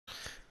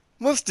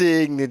Mr.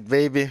 Ignut,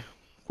 baby.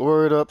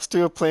 Word up,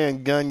 still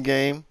playing gun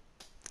game.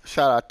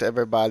 Shout out to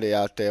everybody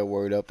out there,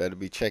 word up, that'll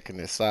be checking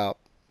this out.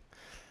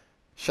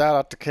 Shout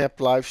out to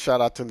Camplife,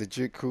 shout out to the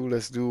Legit Crew.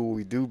 Let's do what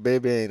we do,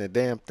 baby. Ain't a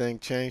damn thing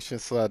changed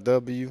since our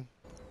W.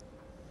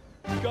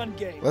 Gun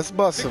game. Let's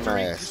bust some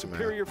Victory ass, to man.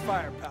 superior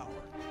firepower.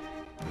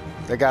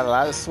 They got a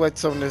lot of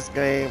sweats on this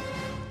game.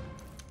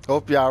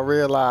 Hope y'all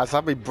realize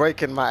I'll be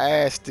breaking my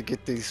ass to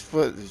get these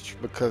footage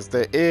because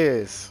there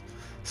is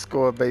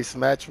score-based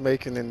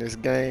matchmaking in this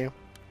game.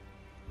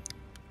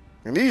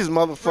 And these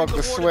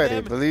motherfuckers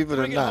sweaty, believe it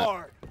or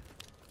not.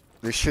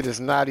 This shit is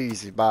not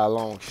easy by a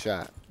long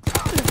shot.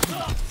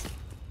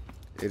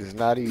 It is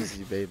not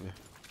easy, baby.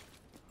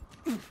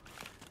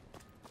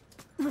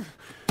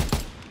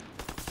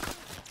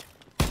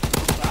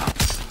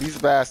 These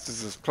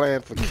bastards is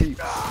playing for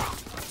keeps.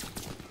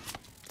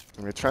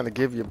 And they're trying to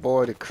give your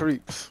boy the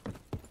creeps.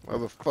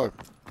 Motherfucker.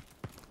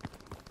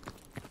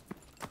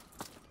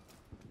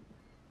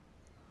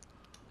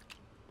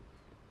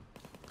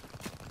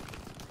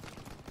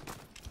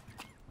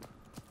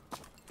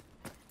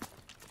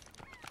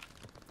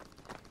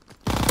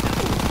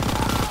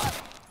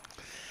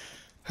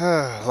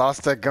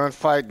 Lost that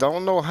gunfight.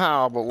 Don't know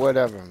how, but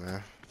whatever,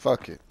 man.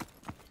 Fuck it.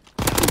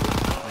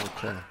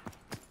 Okay.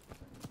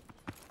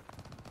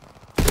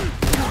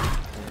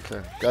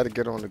 Okay. Gotta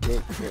get on the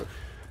good foot.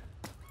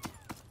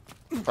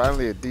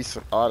 Finally a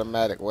decent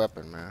automatic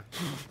weapon, man.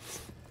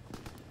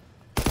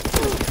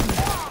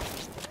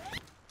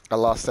 I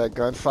lost that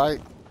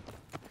gunfight.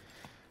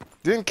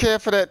 Didn't care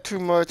for that too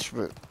much,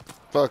 but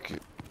fuck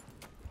it.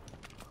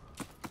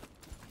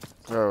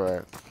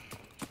 Alright.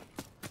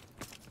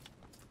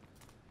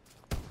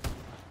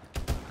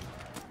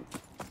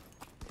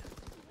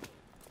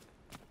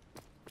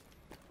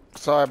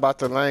 Sorry about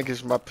the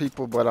language, my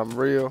people, but I'm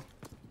real.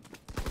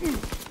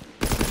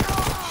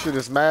 Shit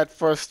is mad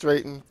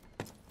frustrating.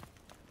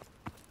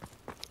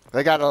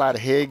 They got a lot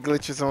of head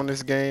glitches on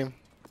this game.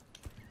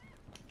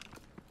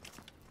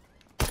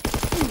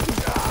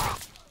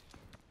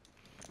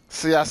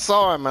 See, I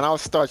saw him and I would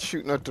start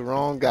shooting at the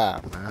wrong guy,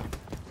 man.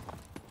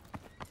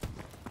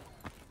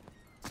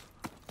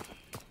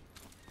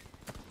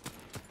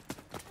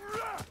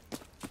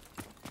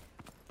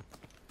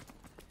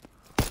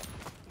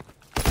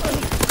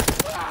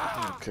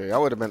 Okay, I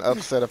would have been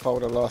upset if I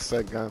would have lost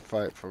that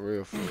gunfight, for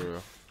real, for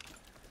real.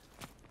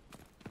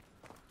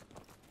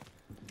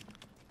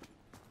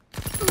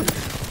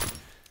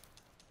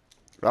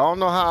 I don't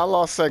know how I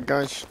lost that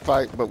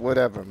gunfight, but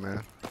whatever,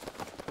 man.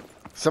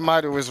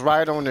 Somebody was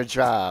right on the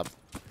job.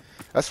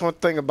 That's one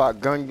thing about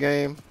gun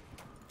game.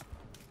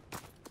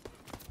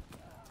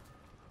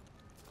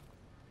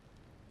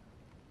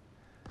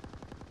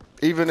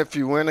 Even if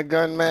you win a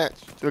gun match,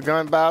 a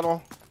gun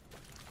battle,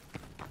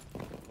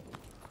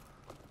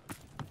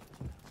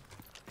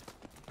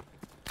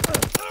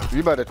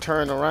 you better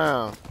turn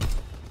around.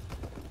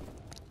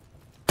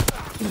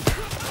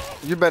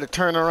 You better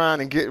turn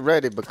around and get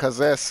ready because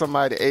there's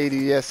somebody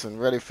ADS and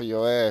ready for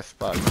your ass,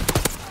 partner.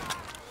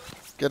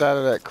 Get out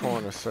of that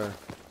corner, sir.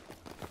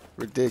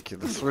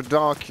 Ridiculous.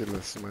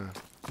 Redonkulous, man.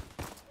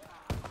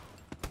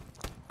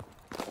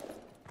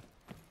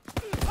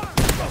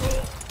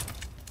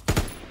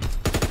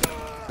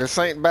 This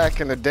ain't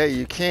back in the day.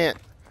 You can't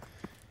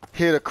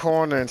hit a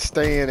corner and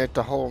stay in it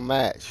the whole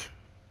match.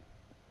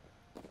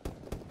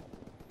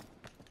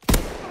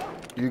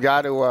 You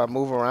got to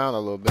move around a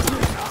little bit.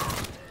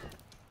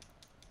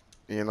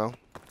 You know,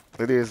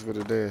 it is what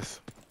it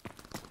is.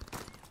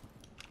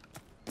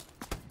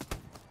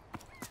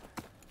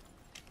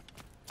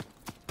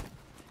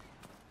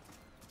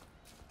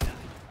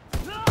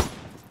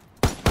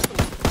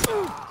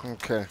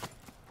 Okay.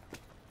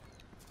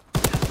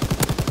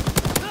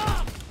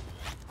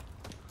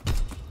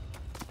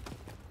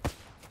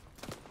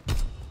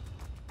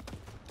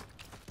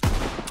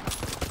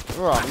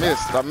 Oh,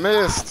 I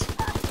missed.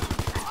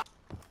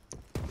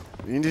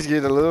 You need to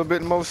get a little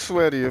bit more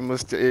sweatier,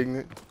 Mr.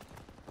 Ignut.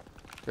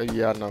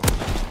 Yeah, I know.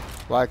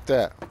 Like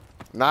that.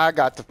 Now I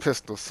got the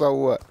pistol, so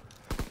what?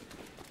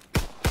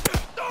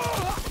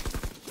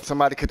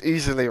 Somebody could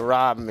easily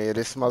rob me of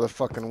this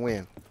motherfucking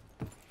win.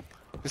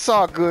 It's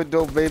all good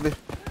though, baby.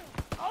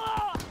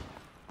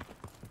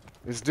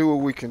 Let's do what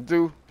we can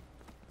do.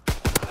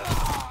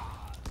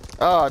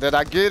 Oh, did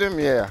I get him?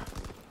 Yeah.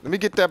 Let me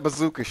get that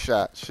bazooka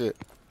shot. Shit.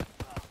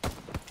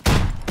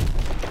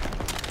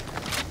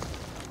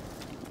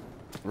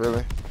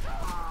 Really?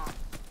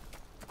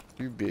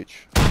 You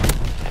bitch.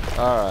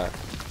 Alright.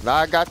 Now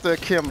I got the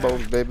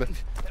akimbos, baby.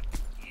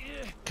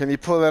 Can you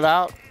pull it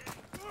out?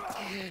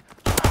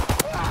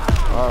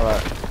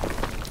 Alright.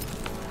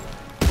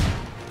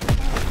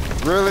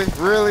 Really?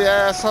 Really,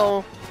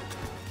 asshole?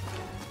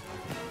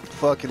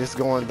 Fuck it, it's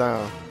going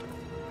down.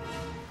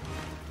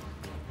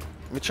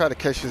 Let me try to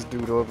catch this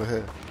dude over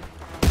here.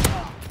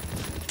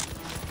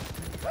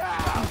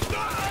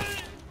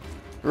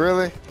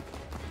 Really?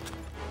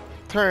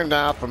 Turn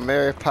down for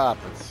Mary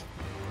Poppins.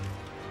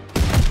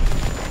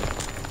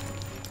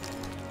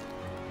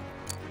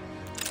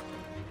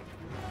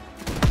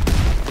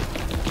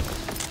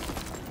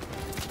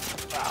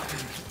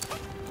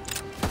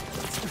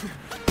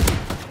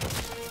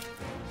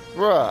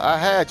 Bruh, I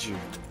had you.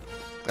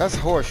 That's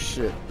horse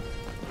shit.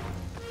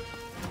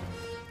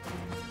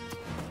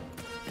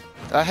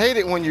 I hate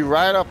it when you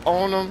ride up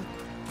on them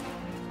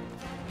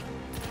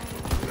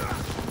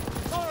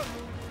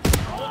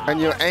and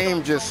your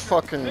aim just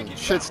fucking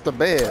shits the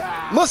bed.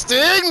 Mr.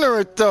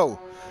 Ignorant though.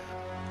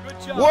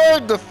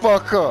 Word the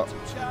fuck up.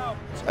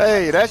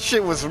 Hey, that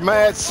shit was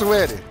mad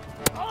sweaty.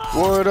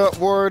 Word up,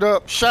 word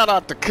up. Shout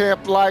out to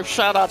Camplife.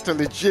 Shout out to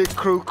Legit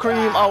Crew.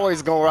 Cream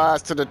always gonna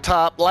rise to the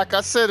top. Like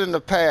I said in the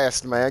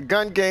past, man,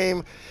 gun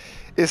game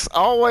is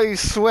always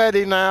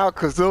sweaty now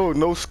because, oh,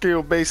 no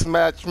skill-based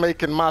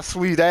matchmaking my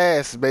sweet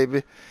ass,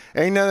 baby.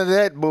 Ain't none of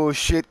that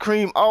bullshit.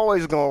 Cream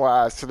always gonna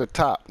rise to the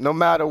top, no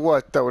matter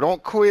what, though.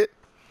 Don't quit.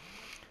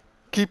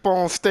 Keep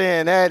on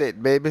staying at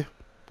it, baby.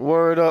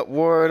 Word up,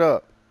 word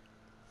up.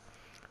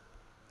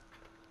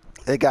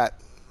 They got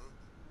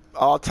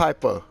all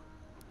type of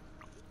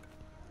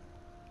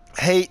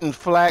hate and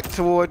flack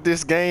toward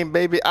this game,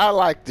 baby. I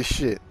like the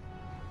shit.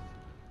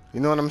 You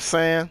know what I'm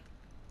saying?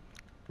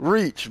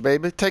 Reach,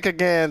 baby. Take a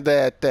gander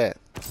at that.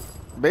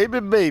 Baby,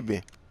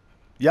 baby.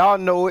 Y'all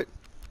know it.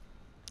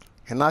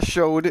 And I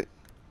showed it.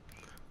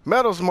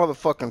 Metal's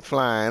motherfucking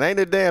flying. Ain't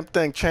a damn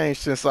thing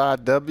changed since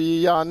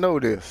IW. Y'all know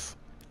this.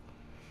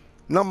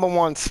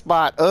 #1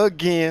 spot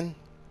again.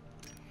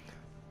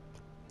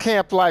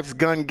 Camplife's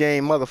gun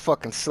game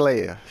motherfucking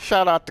slayer.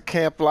 Shout out to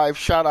Camplife.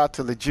 Shout out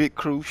to Legit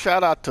Crew.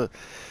 Shout out to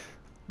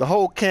the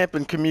whole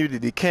camping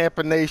community.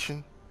 Camper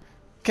Nation.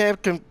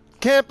 Camping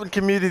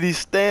community,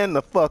 stand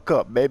the fuck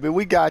up, baby.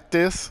 We got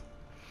this.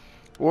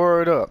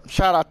 Word up.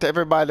 Shout out to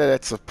everybody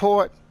that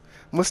support.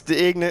 Mr.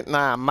 Ignut, and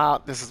I'm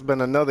out. This has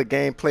been another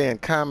gameplay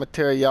and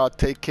commentary. Y'all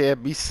take care.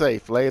 Be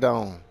safe. Later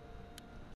on.